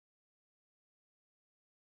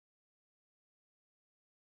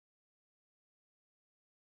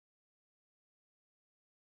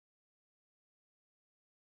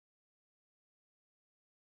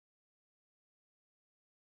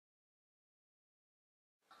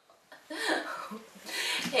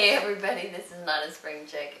Hey everybody, this is not a spring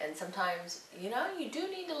chick, and sometimes, you do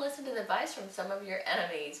need to listen to the advice from some of your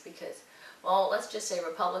enemies because, well, let's just say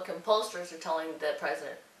Republican pollsters are telling the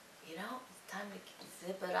president, it's time to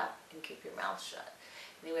zip it up and keep your mouth shut.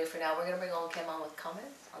 Anyway, for now, we're going to bring Oldecam on with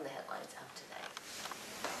comments on the headlines of today.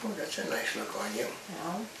 Oh, that's a nice look on you.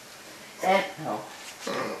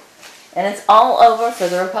 And it's all over for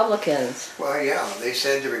the Republicans. Well, yeah, they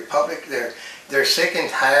said they're sick and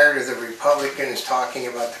tired of the Republicans talking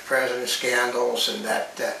about the president's scandals, and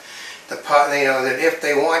that that if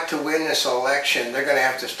they want to win this election, they're going to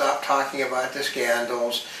have to stop talking about the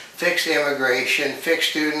scandals, fix immigration, fix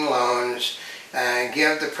student loans,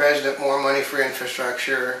 give the president more money for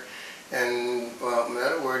infrastructure, and, well, in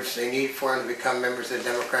other words, they need for him to become members of the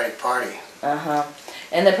Democratic Party.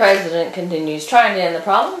 And the president continues trying to end the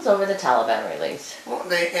problems over the Taliban release. Well,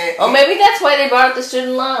 maybe that's why they brought up the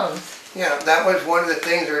student loans. Yeah, that was one of the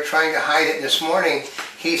things they were trying to hide it. And this morning,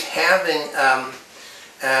 he's having a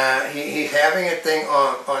thing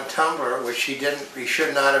on Tumblr, which he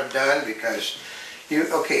should not have done because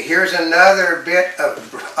here's another bit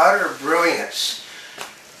of utter brilliance.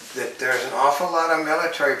 That there's an awful lot of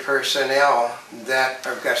military personnel that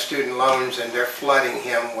have got student loans, and they're flooding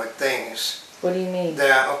him with things. What do you mean?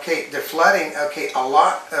 They're flooding.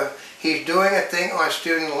 He's doing a thing on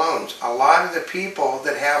student loans. A lot of the people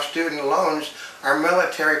that have student loans are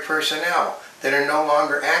military personnel that are no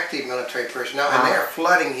longer active military personnel, and they are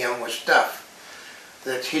flooding him with stuff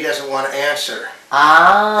that he doesn't want to answer.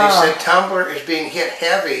 They said Tumblr is being hit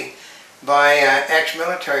heavy by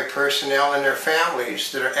ex-military personnel and their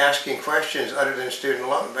families that are asking questions other than student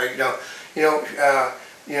loan.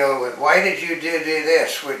 Why did you do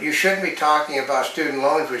this? Well, you shouldn't be talking about student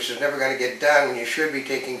loans, which is never going to get done, when you should be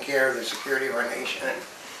taking care of the security of our nation.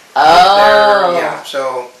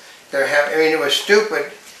 So they're having. It was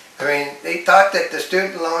stupid. They thought that the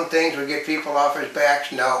student loan things would get people off his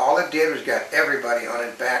backs. No, all it did was got everybody on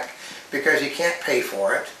his back because he can't pay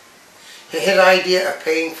for it. His idea of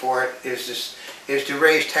paying for it is to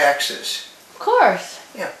raise taxes. Of course.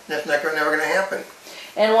 Yeah, that's never going to happen.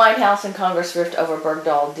 And White House and Congress rift over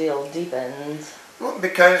Bergdahl deal deepens. Well,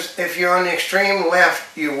 because if you're on the extreme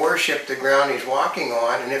left, you worship the ground he's walking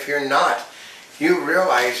on, and if you're not, you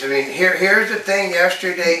realize, here's the thing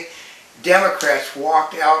yesterday, Democrats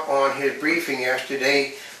walked out on his briefing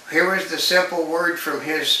yesterday. Here was the simple word from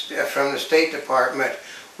the State Department.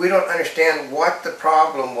 We don't understand what the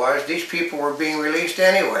problem was. These people were being released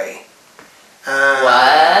anyway. What?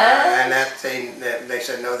 And they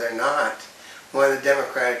said, no, they're not. One of the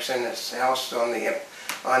Democrats in the House on the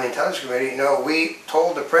Intelligence Committee, no, we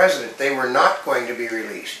told the President they were not going to be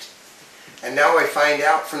released. And now we find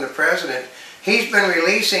out from the President, he's been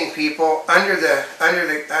releasing people under the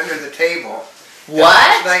table. What? And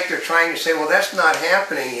last night they're trying to say, well, that's not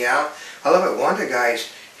happening, yeah. I love it. One of the guys,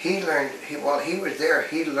 while he was there,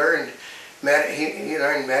 he learned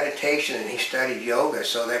meditation and he studied yoga,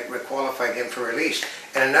 so that would qualify him for release.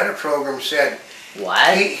 And another program said,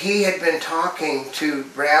 what? He had been talking to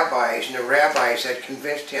rabbis, and the rabbis had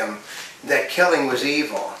convinced him that killing was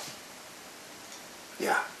evil.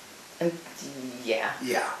 Yeah. Yeah.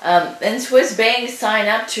 And Swiss banks sign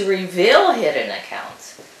up to reveal hidden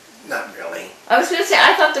accounts. Not really. I was going to say,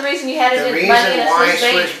 I thought the reason you had money in a Swiss bank... The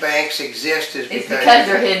reason why Swiss banks exist is because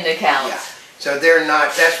they're hidden accounts. Yeah. So they're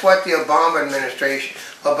not... That's what the Obama administration...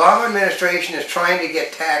 Obama administration is trying to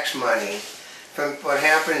get tax money. From what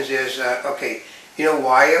happens is, you know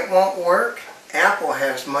why it won't work? Apple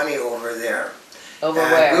has money over there. Over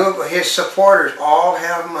where? Google, his supporters all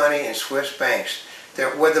have money in Swiss banks.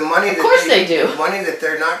 With the money the money that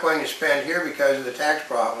they're not going to spend here because of the tax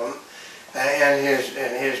problem, and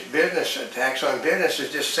his business tax on business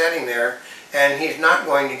is just sitting there, and he's not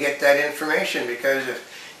going to get that information because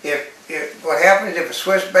if what happens if a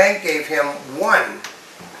Swiss bank gave him one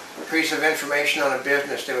piece of information on a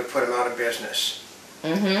business, they would put him out of business.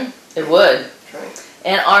 It would. Right.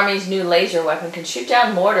 And Army's new laser weapon can shoot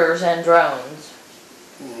down mortars and drones.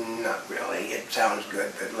 Not really. It sounds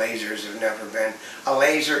good, but lasers have never been. A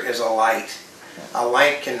laser is a light. A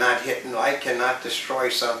light cannot hit, and light cannot destroy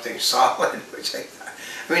something solid.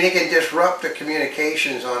 It can disrupt the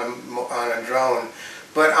communications on a drone,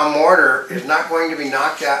 but a mortar is not going to be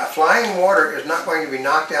knocked out. A flying mortar is not going to be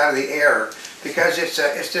knocked out of the air because it's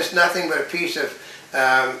just nothing but a piece of.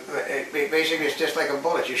 Basically, it's just like a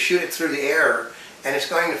bullet. You shoot it through the air, and it's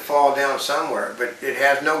going to fall down somewhere. But it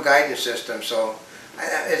has no guidance system. So,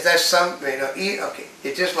 is that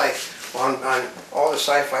it's just like on all the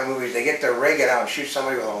sci-fi movies. They get their ray out and shoot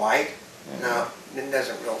somebody with a light. No, it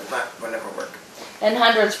will never work. And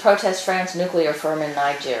hundreds protest France's nuclear firm in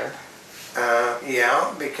Niger.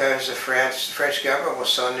 Yeah, because the French government will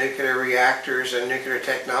sell nuclear reactors and nuclear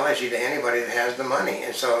technology to anybody that has the money.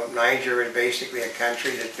 And so Niger is basically a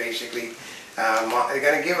country that's basically, they're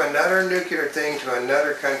going to give another nuclear thing to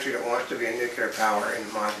another country that wants to be a nuclear power in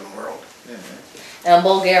the Muslim world. Mm-hmm. Now,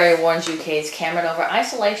 Bulgaria warns UK's Cameron over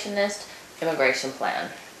isolationist immigration plan.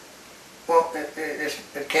 Well,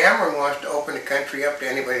 Cameron wants to open the country up to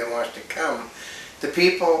anybody that wants to come. The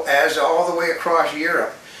people, as all the way across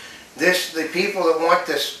Europe, the people that want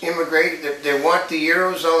this they want the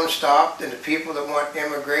Eurozone stopped, and the people that want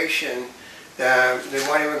immigration,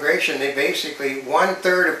 they basically,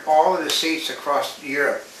 1/3 of all of the seats across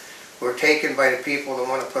Europe were taken by the people that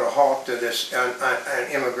want to put a halt to this on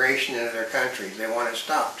immigration into their countries. They want it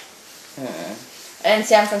stopped. Mm-hmm. And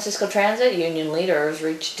San Francisco Transit union leaders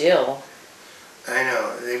reached deal. I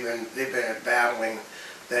know, they've been battling.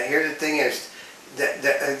 Here the thing is,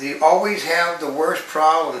 they always have the worst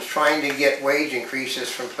problems trying to get wage increases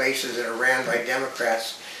from places that are ran by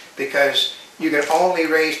Democrats, because you can only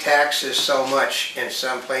raise taxes so much in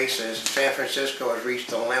some places. San Francisco has reached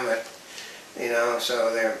the limit, you know,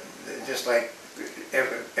 so they're just like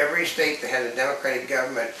every state that has a Democratic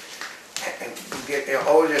government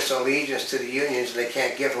owes its allegiance to the unions, and they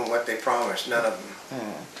can't give them what they promised, none of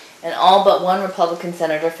them. And all but one Republican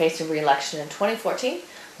senator facing re-election in 2014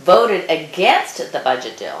 voted against the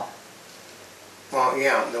budget deal. Well,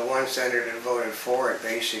 yeah, the one senator that voted for it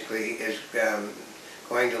basically is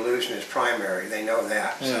going to lose in his primary. They know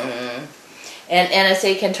that. So. Mm-hmm. And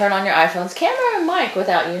NSA can turn on your iPhone's camera and mic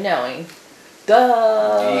without you knowing.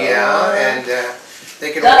 Duh! Yeah, and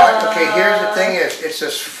they can watch. Okay, here's the thing is, it's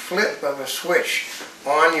a flip of a switch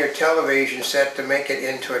on your television set to make it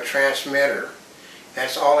into a transmitter.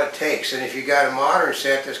 That's all it takes. And if you got a modern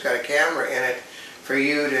set that's got a camera in it, for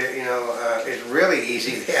you to, you know, it's really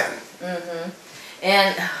easy then. Mm-hmm.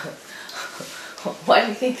 And why do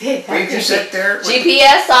you think they have you can sit there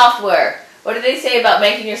GPS software? What do they say about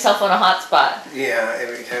making your cell phone a hotspot? Yeah,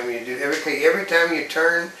 every time you do, every time you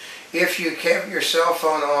turn, if you kept your cell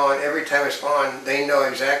phone on, every time it's on, they know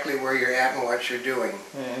exactly where you're at and what you're doing.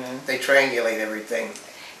 Mm-hmm. They triangulate everything.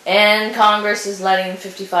 And Congress is letting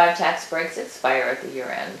 55 tax breaks expire at the year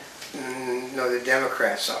end. No, the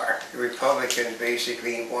Democrats are. The Republicans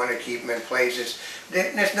basically want to keep them in place.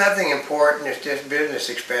 There's nothing important. It's just business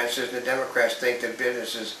expenses. The Democrats think that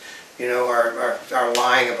businesses, you know, are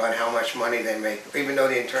lying about how much money they make, even though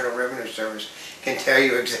the Internal Revenue Service can tell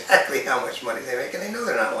you exactly how much money they make, and they know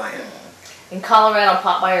they're not lying. In Colorado,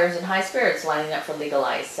 pot buyers in high spirits lining up for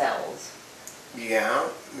legalized sales. Yeah,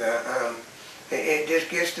 it just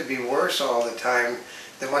gets to be worse all the time.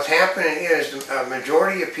 That what's happening is a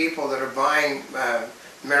majority of people that are buying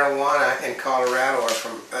marijuana in Colorado are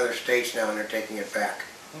from other states now, and they're taking it back.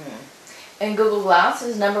 And Google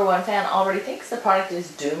Glass's #1 fan already thinks the product is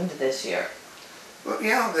doomed this year. Well,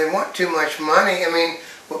 yeah, they want too much money. I mean,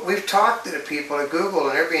 we've talked to the people at Google,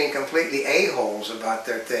 and they're being completely a-holes about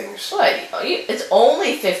their things. What? It's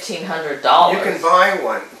only $1,500. You can buy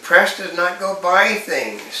one. Press does not go buy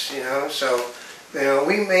things, you know, so... You know,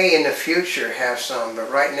 we may in the future have some,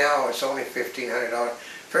 but right now it's only $1,500.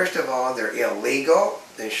 First of all, they're illegal.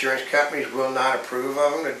 The insurance companies will not approve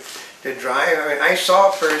of them to drive. I mean, I saw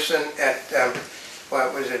a person at,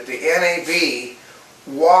 the NAB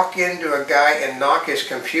walk into a guy and knock his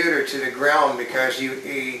computer to the ground because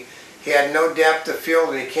he had no depth of field,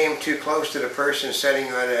 and he came too close to the person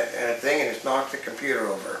sitting on a thing, and it's knocked the computer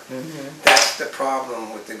over. Mm-hmm. That's the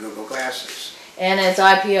problem with the Google Glasses. And as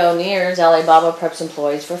IPO nears, Alibaba preps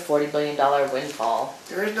employees for $40 billion windfall.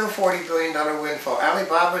 There is no $40 billion windfall.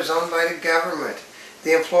 Alibaba is owned by the government.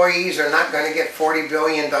 The employees are not going to get $40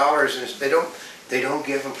 billion. And they don't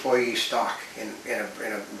give employees stock in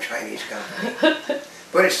a Chinese company.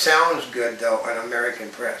 But it sounds good, though, on American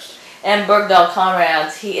press. And Bergdahl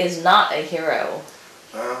Conrad's, he is not a hero.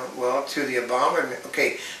 Well, to the Obama...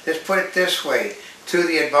 Okay, let's put it this way. To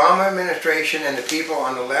the Obama administration and the people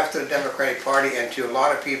on the left of the Democratic Party, and to a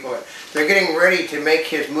lot of people, they're getting ready to make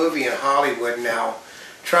his movie in Hollywood now,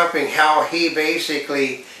 trumping how he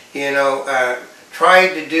basically, you know,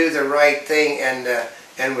 tried to do the right thing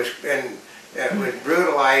and was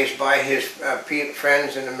brutalized by his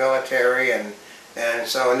friends in the military, and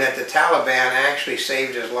that the Taliban actually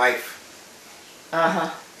saved his life.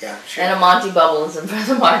 Yeah. Sure. And a Monty Bubbles in front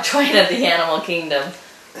of Mark Twain of the Animal Kingdom.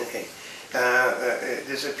 Okay.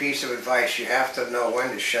 This is a piece of advice. You have to know when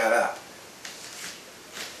to shut up.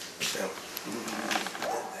 So.